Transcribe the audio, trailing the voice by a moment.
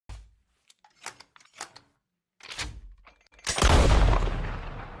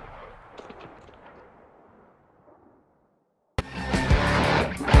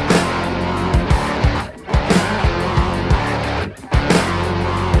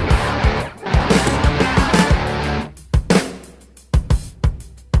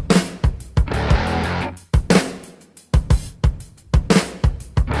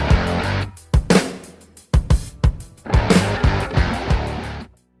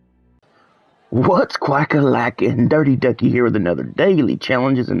What's quack-a-lackin'? Dirty Ducky here with another daily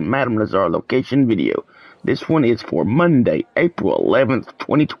challenges in Madam Nazar location video. This one is for Monday, April 11th,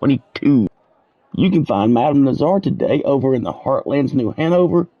 2022. You can find Madam Nazar today over in the Heartlands, New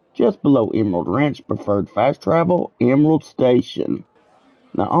Hanover, just below Emerald Ranch Preferred Fast Travel, Emerald Station.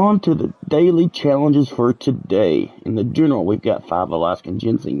 Now on to the daily challenges for today. In the general, we've got 5 Alaskan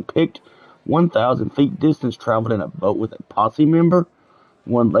ginseng picked, 1,000 feet distance traveled in a boat with a posse member,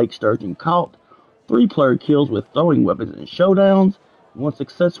 1 lake sturgeon caught, 3 player kills with throwing weapons in showdowns, 1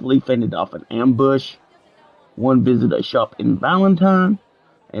 successfully fended off an ambush, 1 visited a shop in Valentine,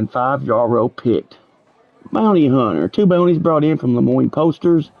 and 5 yarrow picked. Bounty hunter, 2 bounties brought in from Lemoyne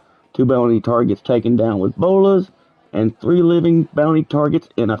posters, 2 bounty targets taken down with bolas, and 3 living bounty targets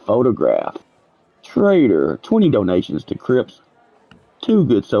in a photograph. Trader, 20 donations to Crips, 2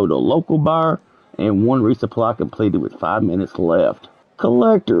 goods sold to a local buyer, and 1 resupply completed with 5 minutes left.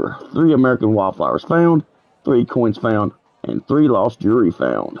 Collector, 3 American wildflowers found, 3 coins found, and 3 lost jewelry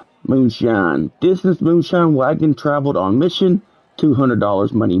found. Moonshine, distance moonshine wagon traveled on mission,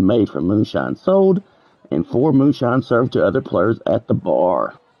 $200 money made from moonshine sold, and 4 moonshine served to other players at the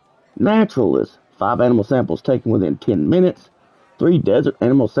bar. Naturalist, 5 animal samples taken within 10 minutes, 3 desert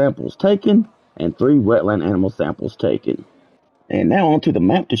animal samples taken, and 3 wetland animal samples taken. And now onto the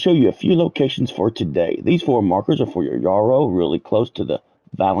map to show you a few locations for today. These 4 markers are for your yarrow, really close to the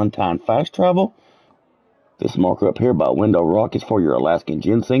Valentine fast travel. This marker up here by Window Rock is for your Alaskan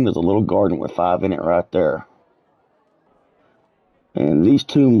ginseng. There's a little garden with 5 in it right there. And these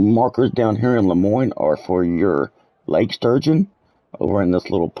 2 markers down here in Lemoyne are for your lake sturgeon, over in this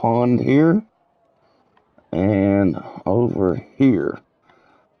little pond here. And over here,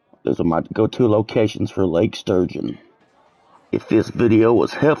 those are my go-to locations for lake sturgeon. If this video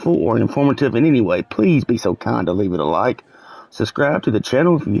was helpful or informative in any way, please be so kind to leave it a like, subscribe to the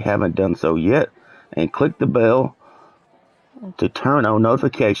channel if you haven't done so yet, and click the bell to turn on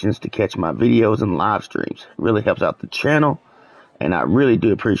notifications to catch my videos and live streams. It really helps out the channel, and I really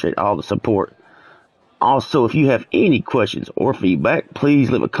do appreciate all the support. Also, if you have any questions or feedback, please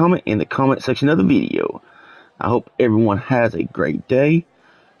leave a comment in the comment section of the video. I hope everyone has a great day.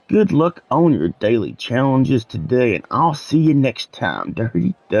 Good luck on your daily challenges today, and I'll see you next time.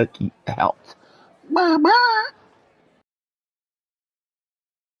 Dirty Ducky out. Bye-bye.